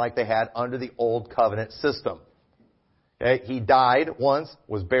daily thing like they had under the old covenant system. Okay? He died once,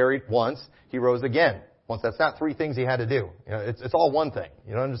 was buried once, He rose again once. That's not three things He had to do. You know, it's all one thing.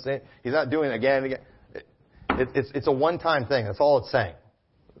 You don't understand? He's not doing it again and again. It's a one-time thing. That's all it's saying.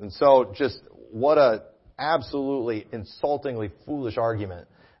 And so just what a absolutely insultingly foolish argument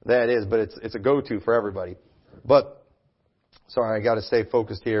that is, but it's a go-to for everybody. But, sorry, I got to stay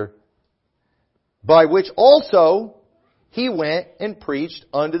focused here. By which also He went and preached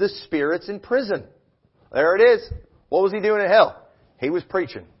unto the spirits in prison. There it is. What was He doing in hell? He was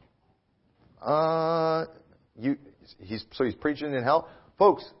preaching. He's preaching in hell.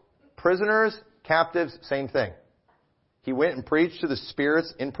 Folks, prisoners, captives, same thing. He went and preached to the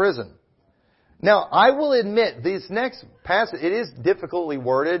spirits in prison. Now, I will admit, this next passage, it is difficultly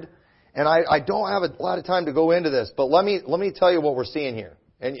worded, and I don't have a lot of time to go into this, but let me tell you what we're seeing here.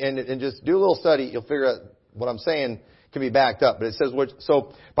 And just do a little study, you'll figure out what I'm saying can be backed up. But it says,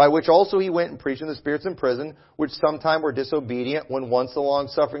 by which also He went and preached in the spirits in prison, which sometime were disobedient, when once the long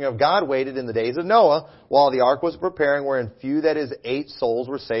suffering of God waited in the days of Noah, while the ark was preparing, wherein few, that is 8 souls,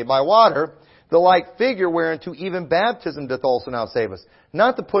 were saved by water. The like figure whereunto even baptism doth also now save us.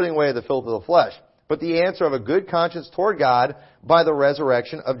 Not the putting away of the filth of the flesh, but the answer of a good conscience toward God by the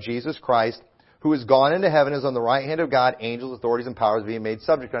resurrection of Jesus Christ, who is gone into heaven, is on the right hand of God, angels, authorities, and powers being made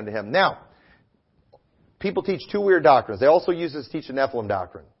subject unto Him. Now, people teach two weird doctrines. They also use this to teach the Nephilim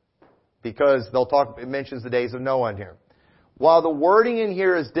doctrine, because it mentions the days of Noah in here. While the wording in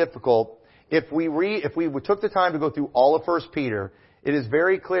here is difficult, if we took the time to go through all of 1 Peter, it is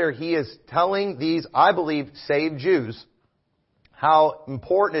very clear he is telling these, I believe, saved Jews how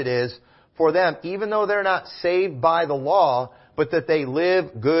important it is for them, even though they're not saved by the law, but that they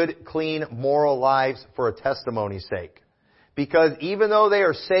live good, clean, moral lives for a testimony's sake. Because even though they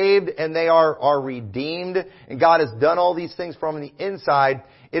are saved and they are redeemed, and God has done all these things from the inside,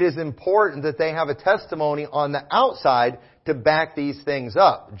 it is important that they have a testimony on the outside to back these things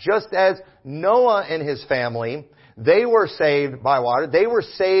up. Just as Noah and his family, they were saved by water. They were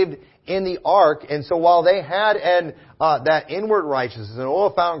saved in the ark. And so while they had that inward righteousness, and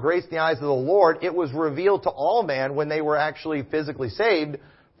Noah found grace in the eyes of the Lord, it was revealed to all man when they were actually physically saved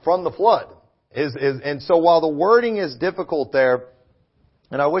from the flood. And so while the wording is difficult there,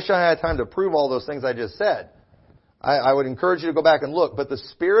 and I wish I had time to prove all those things I just said, I would encourage you to go back and look. But the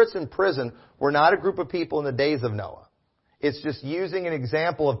spirits in prison were not a group of people in the days of Noah. It's just using an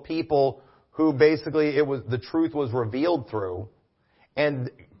example of people who basically the truth was revealed through. And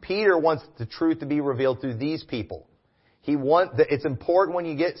Peter wants the truth to be revealed through these people. It's important when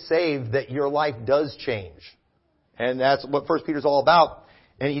you get saved that your life does change. And that's what 1 Peter's all about.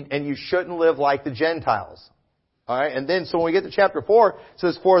 And you shouldn't live like the Gentiles. All right. And then, so when we get to chapter 4, it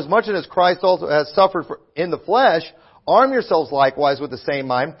says, "For as much as Christ also has suffered in the flesh, arm yourselves likewise with the same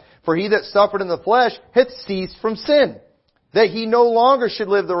mind. For he that suffered in the flesh hath ceased from sin, that he no longer should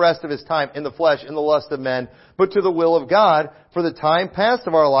live the rest of his time in the flesh in the lust of men, but to the will of God. For the time past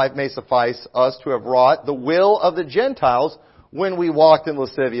of our life may suffice us to have wrought the will of the Gentiles when we walked in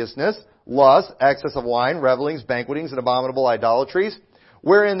lasciviousness, lust, excess of wine, revelings, banquetings, and abominable idolatries,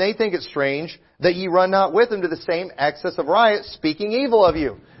 wherein they think it strange that ye run not with them to the same excess of riot, speaking evil of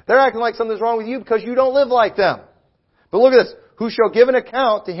you." They're acting like something's wrong with you because you don't live like them. But look at this. "Who shall give an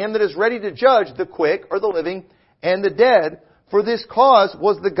account to him that is ready to judge the quick or the living and the dead? For this cause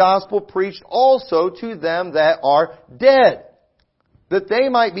was the gospel preached also to them that are dead, that they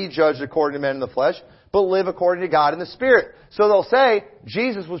might be judged according to men in the flesh, but live according to God in the Spirit." So they'll say,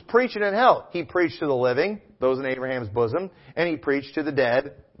 Jesus was preaching in hell. He preached to the living, those in Abraham's bosom, and he preached to the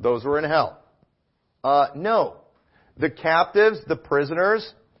dead, those who are in hell. No. The captives, the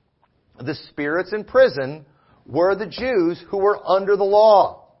prisoners, the spirits in prison were the Jews who were under the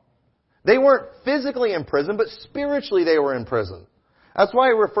law. They weren't physically in prison, but spiritually they were in prison. That's why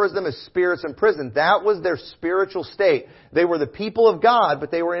he refers to them as spirits in prison. That was their spiritual state. They were the people of God,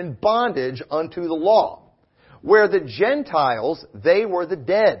 but they were in bondage unto the law. Where the Gentiles, they were the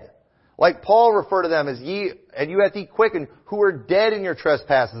dead. Like Paul referred to them as ye, and you hath ye quickened, who were dead in your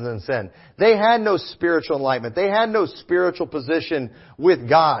trespasses and sin. They had no spiritual enlightenment. They had no spiritual position with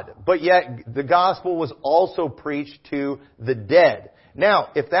God. But yet, the gospel was also preached to the dead. Now,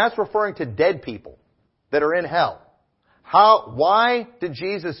 if that's referring to dead people that are in hell, why did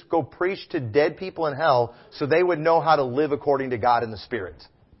Jesus go preach to dead people in hell so they would know how to live according to God in the Spirit?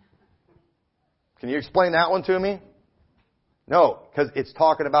 Can you explain that one to me? No, because it's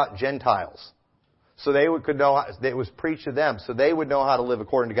talking about Gentiles. So they could know, it was preached to them, so they would know how to live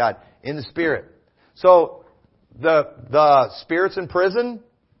according to God in the Spirit. So, the spirits in prison,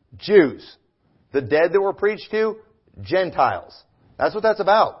 Jews. The dead that were preached to, Gentiles. That's what that's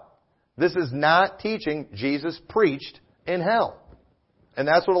about. This is not teaching Jesus preached in hell. And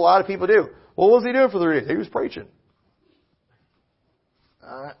that's what a lot of people do. Well, what was he doing for 3 days? He was preaching.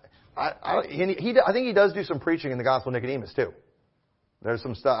 I think he does do some preaching in the Gospel of Nicodemus too. There's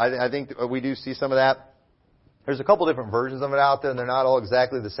some stuff. I think we do see some of that. There's a couple different versions of it out there, and they're not all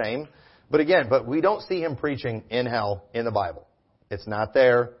exactly the same. But we don't see him preaching in hell in the Bible. It's not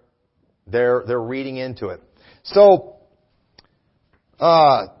there. They're reading into it. So,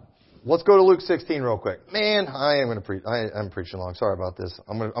 let's go to Luke 16 real quick. Man, I am going to preach. I'm preaching long. Sorry about this.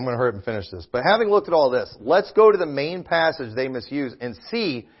 I'm going to hurry up and finish this. But having looked at all this, let's go to the main passage they misuse and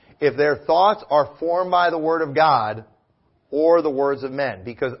see if their thoughts are formed by the Word of God or the words of men.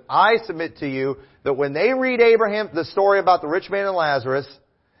 Because I submit to you that when they read the story about the rich man and Lazarus,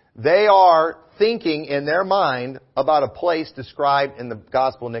 they are thinking in their mind about a place described in the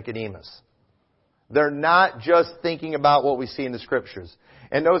Gospel of Nicodemus. They're not just thinking about what we see in the Scriptures.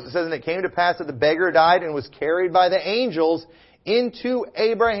 And notice it says, "And it came to pass that the beggar died and was carried by the angels into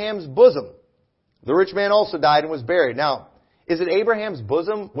Abraham's bosom. The rich man also died and was buried." Now, is it Abraham's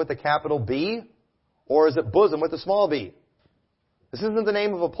bosom with a capital B? Or is it bosom with a small b? This isn't the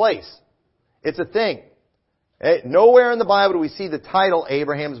name of a place. It's a thing. Nowhere in the Bible do we see the title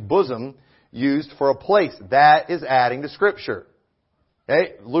Abraham's bosom used for a place. That is adding to Scripture.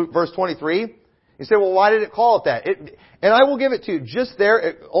 Okay? Luke verse 23. You say, well, why did it call it that? And I will give it to you. Just there,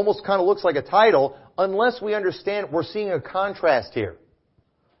 it almost kind of looks like a title, unless we understand we're seeing a contrast here.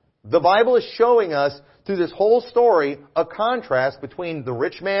 The Bible is showing us, through this whole story, a contrast between the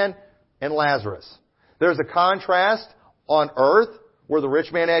rich man and Lazarus. There's a contrast on earth, where the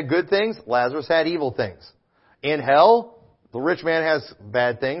rich man had good things, Lazarus had evil things. In hell, the rich man has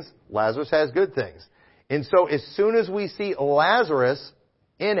bad things, Lazarus has good things. And so as soon as we see Lazarus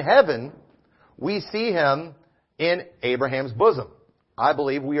in heaven, we see him in Abraham's bosom. I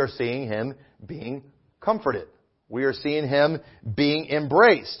believe we are seeing him being comforted. We are seeing him being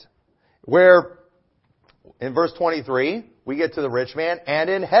embraced. Where, in verse 23, we get to the rich man, and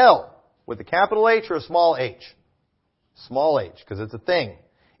in hell, with a capital H or a small h? Small h, because it's a thing.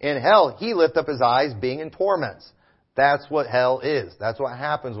 In hell, he lift up his eyes, being in torments. That's what hell is. That's what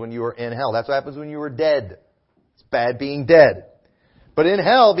happens when you are in hell. That's what happens when you are dead. It's bad being dead. But in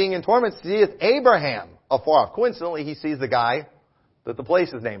hell, being in torment, seeth Abraham afar off. Coincidentally, he sees the guy that the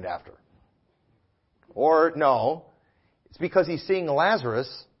place is named after. Or, no, It's because he's seeing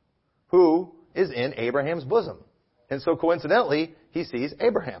Lazarus, who is in Abraham's bosom. And so coincidentally, he sees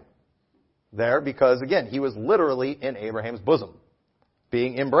Abraham there because, again, he was literally in Abraham's bosom,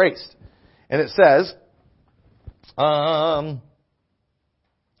 being embraced. And it says, but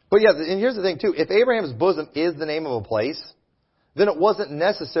yeah, and here's the thing too. If Abraham's bosom is the name of a place, then it wasn't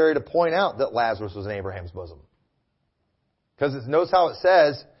necessary to point out that Lazarus was in Abraham's bosom. Because notice how it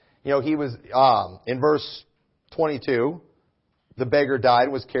says, he was, in verse 22, the beggar died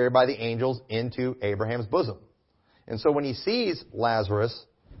and was carried by the angels into Abraham's bosom. And so when he sees Lazarus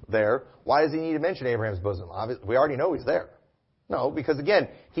there, why does he need to mention Abraham's bosom? Obviously, we already know he's there. No, because again,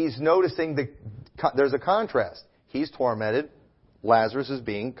 he's noticing there's a contrast. He's tormented. Lazarus is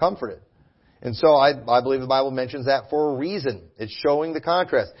being comforted. And so I believe the Bible mentions that for a reason. It's showing the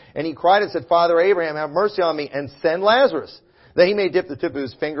contrast. And he cried and said, Father Abraham, have mercy on me and send Lazarus, that he may dip the tip of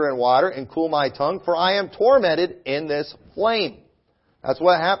his finger in water and cool my tongue, for I am tormented in this flame. That's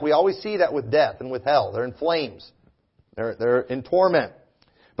what happens. We always see that with death and with hell. They're in flames. They're in torment.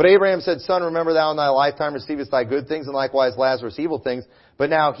 But Abraham said, Son, remember thou in thy lifetime receivest thy good things, and likewise Lazarus evil things. But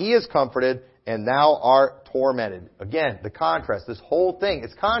now he is comforted, and thou art tormented. Again, the contrast. This whole thing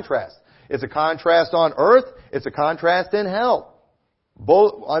is contrast. It's a contrast on earth. It's a contrast in hell.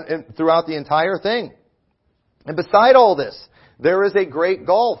 Both throughout the entire thing. And beside all this, there is a great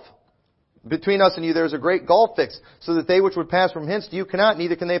gulf. Between us and you there is a great gulf fixed, so that they which would pass from hence to you cannot,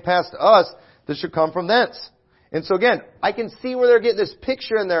 neither can they pass to us that should come from thence. And so again, I can see where they're getting this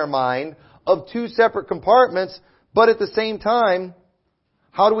picture in their mind of two separate compartments, but at the same time,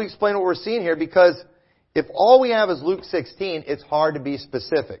 how do we explain what we're seeing here? Because if all we have is Luke 16, it's hard to be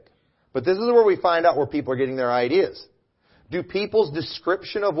specific. But this is where we find out where people are getting their ideas. Do people's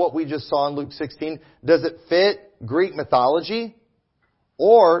description of what we just saw in Luke 16, does it fit Greek mythology?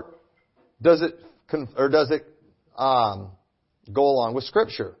 Or does it go along with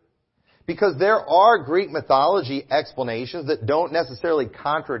Scripture? Because there are Greek mythology explanations that don't necessarily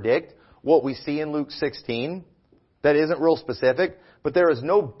contradict what we see in Luke 16. That isn't real specific. But there is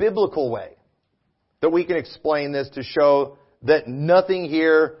no biblical way that we can explain this to show that nothing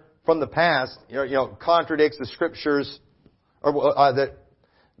here from the past, contradicts the Scriptures, or that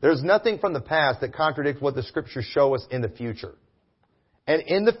there's nothing from the past that contradicts what the Scriptures show us in the future. And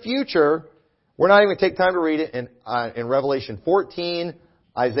in the future, we're not even going to take time to read it in Revelation 14,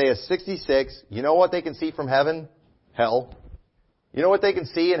 Isaiah 66. You know what they can see from heaven? Hell. You know what they can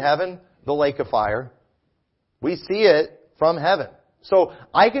see in heaven? The lake of fire. We see it from heaven. So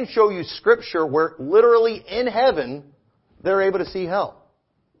I can show you Scripture where literally in heaven they're able to see hell.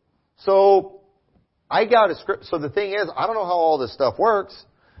 So I got a script. So the thing is, I don't know how all this stuff works,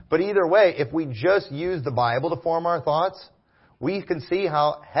 but either way, if we just use the Bible to form our thoughts, we can see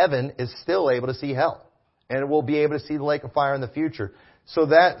how heaven is still able to see hell. And we'll be able to see the lake of fire in the future. So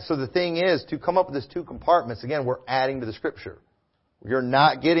the thing is, to come up with these two compartments, again, we're adding to the Scripture. You're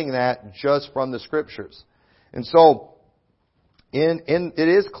not getting that just from the Scriptures. And so, it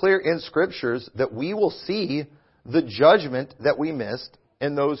is clear in Scriptures that we will see the judgment that we missed,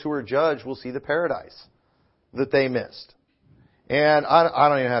 and those who are judged will see the paradise that they missed. And I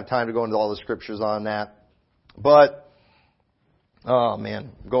don't even have time to go into all the Scriptures on that. But, oh man,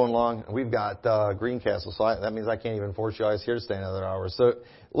 going long. We've got Greencastle, so that means I can't even force you guys here to stay another hour. So,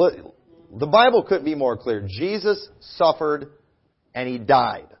 look, the Bible couldn't be more clear. Jesus suffered and He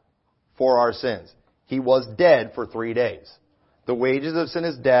died for our sins. He was dead for 3 days. The wages of sin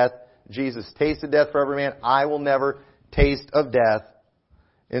is death. Jesus tasted death for every man. I will never taste of death.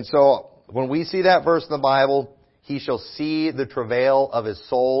 And so, when we see that verse in the Bible, he shall see the travail of his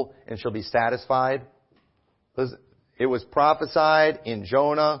soul and shall be satisfied. It was prophesied in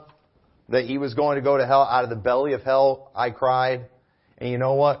Jonah that he was going to go to hell. Out of the belly of hell, I cried. And you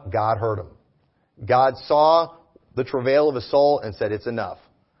know what? God heard him. God saw the travail of his soul and said, it's enough.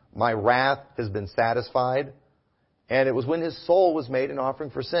 My wrath has been satisfied. And it was when his soul was made an offering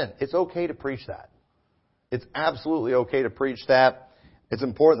for sin. It's okay to preach that. It's absolutely okay to preach that. It's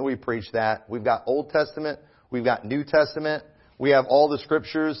important that we preach that. We've got Old Testament. We've got New Testament. We have all the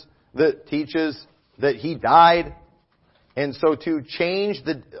Scriptures that teaches that He died. And so to change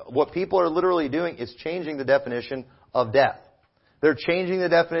what people are literally doing is changing the definition of death. They're changing the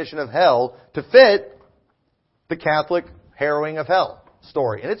definition of hell to fit the Catholic harrowing of hell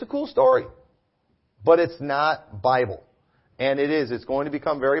story. And it's a cool story. But it's not Bible. And it's going to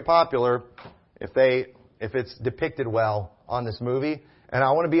become very popular if it's depicted well on this movie. And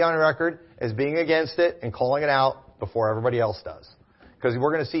I want to be on record as being against it and calling it out before everybody else does. Because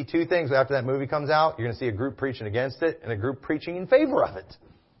we're going to see two things after that movie comes out. You're going to see a group preaching against it and a group preaching in favor of it.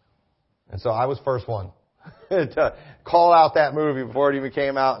 And so I was first one to call out that movie before it even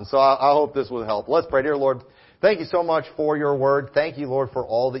came out. And so I hope this will help. Let's pray. Dear Lord, thank you so much for your word. Thank you, Lord, for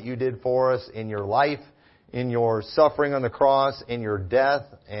all that you did for us in your life, in your suffering on the cross, in your death,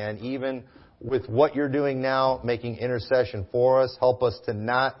 and even with what you're doing now, making intercession for us. Help us to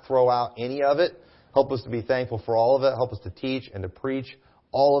not throw out any of it. Help us to be thankful for all of it. Help us to teach and to preach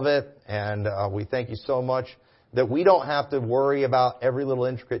all of it. And we thank you so much that we don't have to worry about every little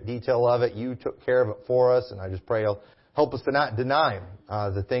intricate detail of it. You took care of it for us. And I just pray you'll help us to not deny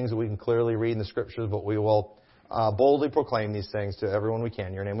the things that we can clearly read in the Scriptures, but we will boldly proclaim these things to everyone we can.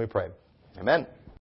 In your name we pray. Amen.